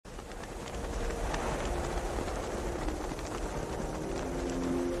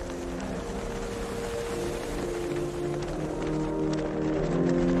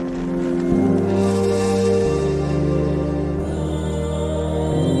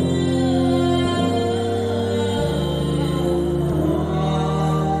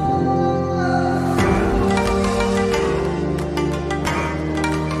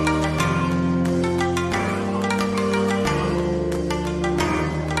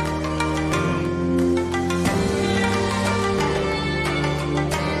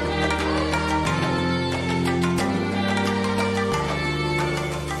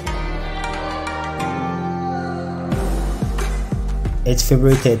It's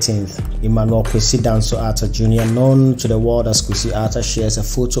February 13th. Emmanuel Kwesi Danso-Arthur Jr., known to the world as Kwesi Arthur, shares a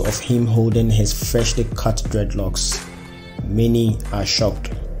photo of him holding his freshly cut dreadlocks. Many are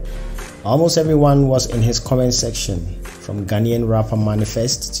shocked. Almost everyone was in his comment section, from Ghanaian rapper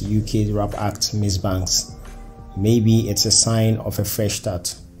Manifest to UK rap act Miss Banks. Maybe it's a sign of a fresh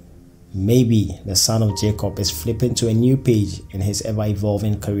start. Maybe the son of Jacob is flipping to a new page in his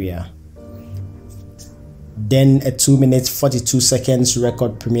ever-evolving career. Then a 2 minutes 42 seconds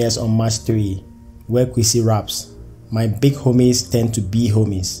record premieres on March 3, where Kwesi raps, "My big homies tend to be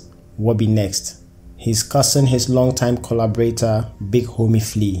homies. What be next?" He's cussing his longtime collaborator, Big Homie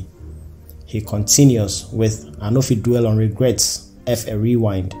Flea. He continues with, "I know if you dwell on regrets, F a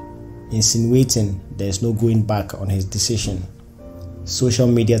rewind," insinuating there's no going back on his decision. Social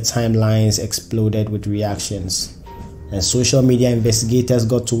media timelines exploded with reactions, and social media investigators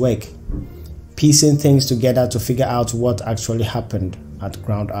got to work, piecing things together to figure out what actually happened at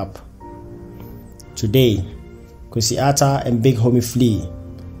Ground UP. Today, Kwesi Arthur and Big Homie Flea,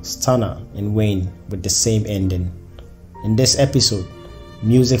 Stunna and Wayne with the same ending. In this episode,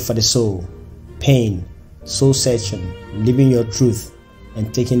 music for the soul, pain, soul searching, living your truth,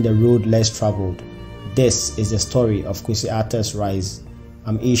 and taking the road less traveled. This is the story of Kwesi Arthur's rise.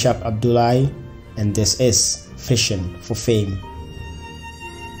 I'm Isshak Abdullai, and this is Fishing for Fame.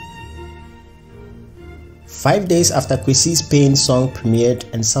 5 days after Kwesi's Pain song premiered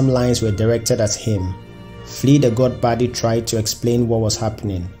and some lines were directed at him, Flea the Godbody tried to explain what was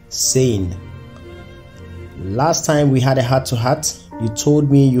happening, saying, "Last time we had a heart-to-heart, you told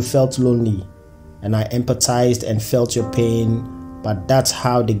me you felt lonely, and I empathized and felt your pain, but that's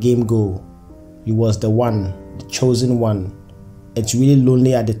how the game go. You was the one, the chosen one. It's really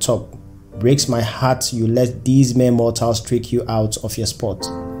lonely at the top. Breaks my heart you let these mere mortals trick you out of your spot."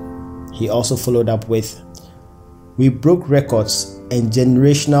 He also followed up with, "We broke records and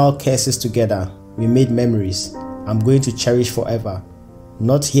generational curses together. We made memories I'm going to cherish forever.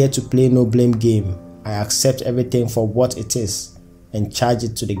 Not here to play no blame game. I accept everything for what it is and charge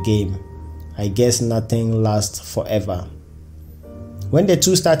it to the game. I guess nothing lasts forever." When the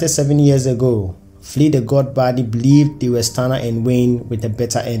two started 7 years ago, Flea the Godbody believed they were Stunna and Wayne with a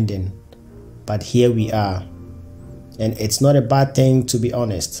better ending. But here we are. And it's not a bad thing, to be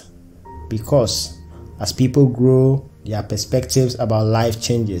honest, because as people grow, their perspectives about life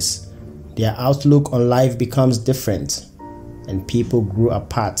changes, their outlook on life becomes different, and people grow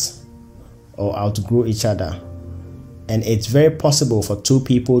apart or outgrow each other. And it's very possible for two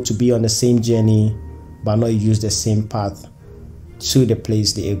people to be on the same journey but not use the same path to the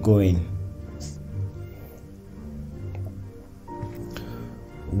place they are going.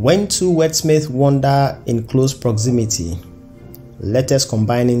 When two wordsmiths wander in close proximity, letters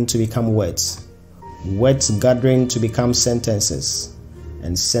combining to become words, words gathering to become sentences,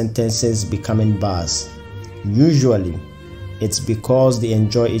 and sentences becoming bars. Usually, it's because they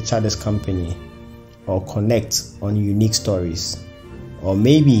enjoy each other's company, or connect on unique stories, or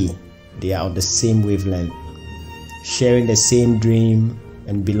maybe they are on the same wavelength, sharing the same dream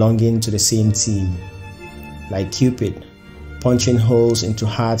and belonging to the same team. Like Cupid, punching holes into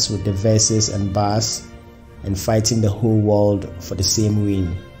hearts with the verses and bars, and fighting the whole world for the same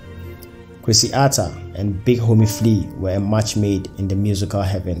win. Kwesi Arthur and Big Homie Flea were a match made in the musical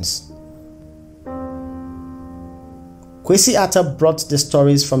heavens. Kwesi Arthur brought the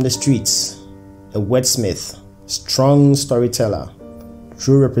stories from the streets, a wordsmith, strong storyteller,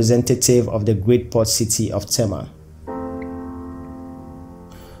 true representative of the great port city of Tema.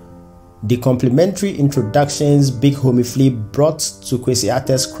 The complimentary introductions Big Homie Flea brought to Kwesi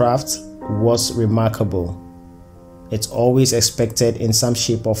Arthur's craft was remarkable. It's always expected in some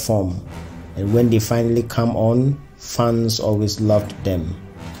shape or form, and when they finally come on, fans always loved them.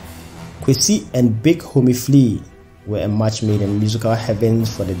 Kwesi and Big Homie Flea were a match made in musical heavens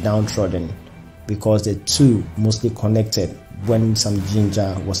for the downtrodden, because the two mostly connected when some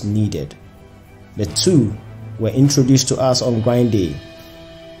ginger was needed. The two were introduced to us on Grind Day.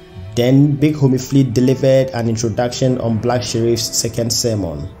 Then Big Homie Flea delivered an introduction on Black Sheriff's second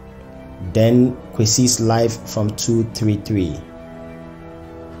sermon. Then Kwesi's live from 233.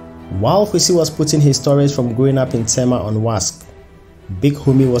 While Kwesi was putting his stories from growing up in Tema on WASC, Big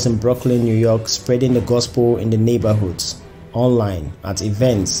Homie was in Brooklyn, New York, spreading the gospel in the neighborhoods, online, at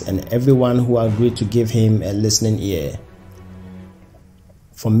events, and everyone who agreed to give him a listening ear.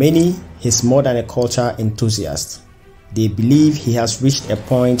 For many, he's more than a culture enthusiast. They believe he has reached a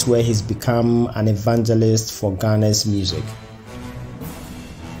point where he's become an evangelist for Ghana's music.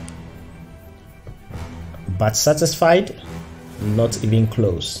 But satisfied? Not even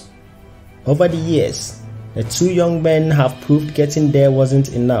close. Over the years, The two young men have proved getting there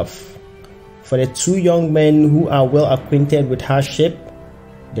wasn't enough. For the two young men who are well acquainted with hardship,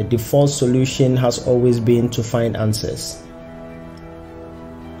 the default solution has always been to find answers.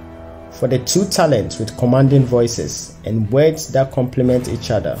 For the two talents with commanding voices and words that complement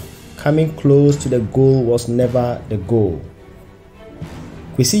each other, coming close to the goal was never the goal.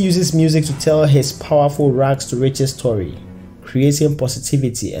 Kwesi uses music to tell his powerful rags to riches story, creating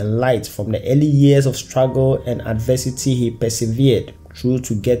positivity and light from the early years of struggle and adversity he persevered through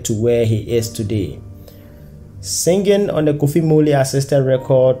to get to where he is today. Singing on the Kofi Mole assisted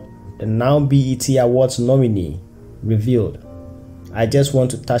record, the now BET Awards nominee revealed, "I just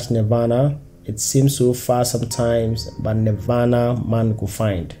want to touch Nirvana. It seems so far sometimes, but Nirvana man go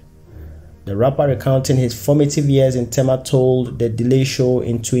find." The rapper, recounting his formative years in Tema, told The Delay Show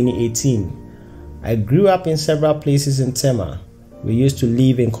in 2018, "I grew up in several places in Tema. We used to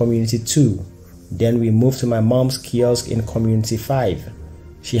live in Community 2. Then we moved to my mom's kiosk in Community 5.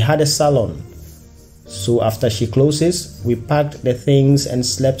 She had a salon. So after she closes, we packed the things and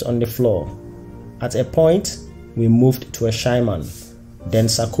slept on the floor. At a point, we moved to a Shaiman, then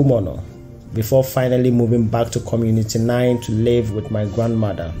Sakumono, before finally moving back to Community 9 to live with my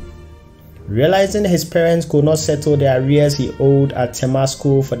grandmother." Realizing his parents could not settle the arrears he owed at Tema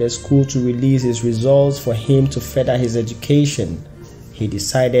School for the school to release his results for him to further his education, he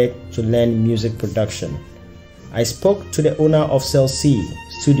decided to learn music production. "I spoke to the owner of Cell C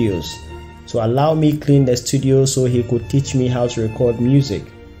Studios to allow me clean the studio so he could teach me how to record music,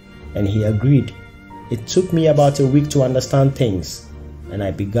 and he agreed. It took me about a week to understand things, and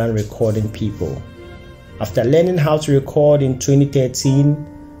I began recording people. After learning how to record in 2013,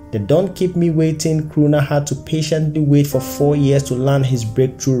 the Don't Keep Me Waiting crooner had to patiently wait for 4 years to land his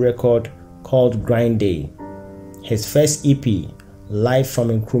breakthrough record called Grind Day. His first EP, Live from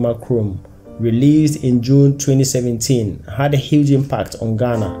Nkrumah Krom, released in June 2017, had a huge impact on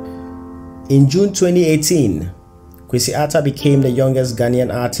Ghana. In June 2018, Kwesi Arthur became the youngest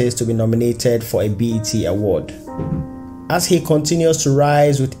Ghanaian artist to be nominated for a BET award. As he continues to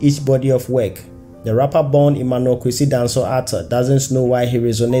rise with each body of work, the rapper born Emmanuel Kwesi Danso Arthur doesn't know why he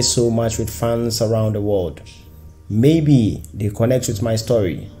resonates so much with fans around the world. Maybe they connect with my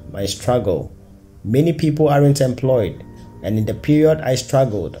story, my struggle. Many people aren't employed, and in the period I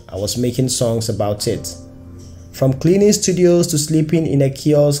struggled, I was making songs about it. From cleaning studios to sleeping in a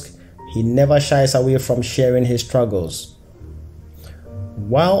kiosk, he never shies away from sharing his struggles.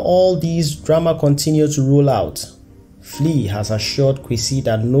 While all these drama continue to roll out, Flea has assured Kwesi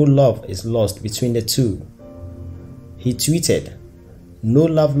that no love is lost between the two. He tweeted, "No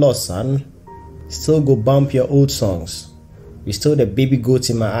love lost, son. Still go bump your old songs. You still the baby goat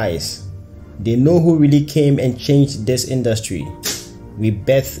in my eyes. They know who really came and changed this industry. We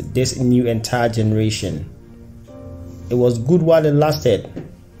birthed this new entire generation. It was good while it lasted.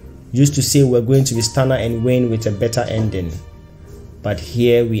 Used to say we're going to be Stunna and Wayne with a better ending. But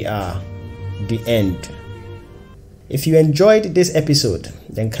here we are, the end." If you enjoyed this episode,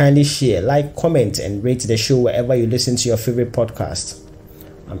 then kindly share, like, comment, and rate the show wherever you listen to your favorite podcast.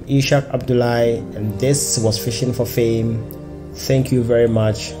 I'm Isshak Abdullai, and this was Fishing for Fame. Thank you very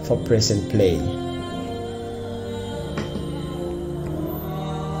much for pressing play.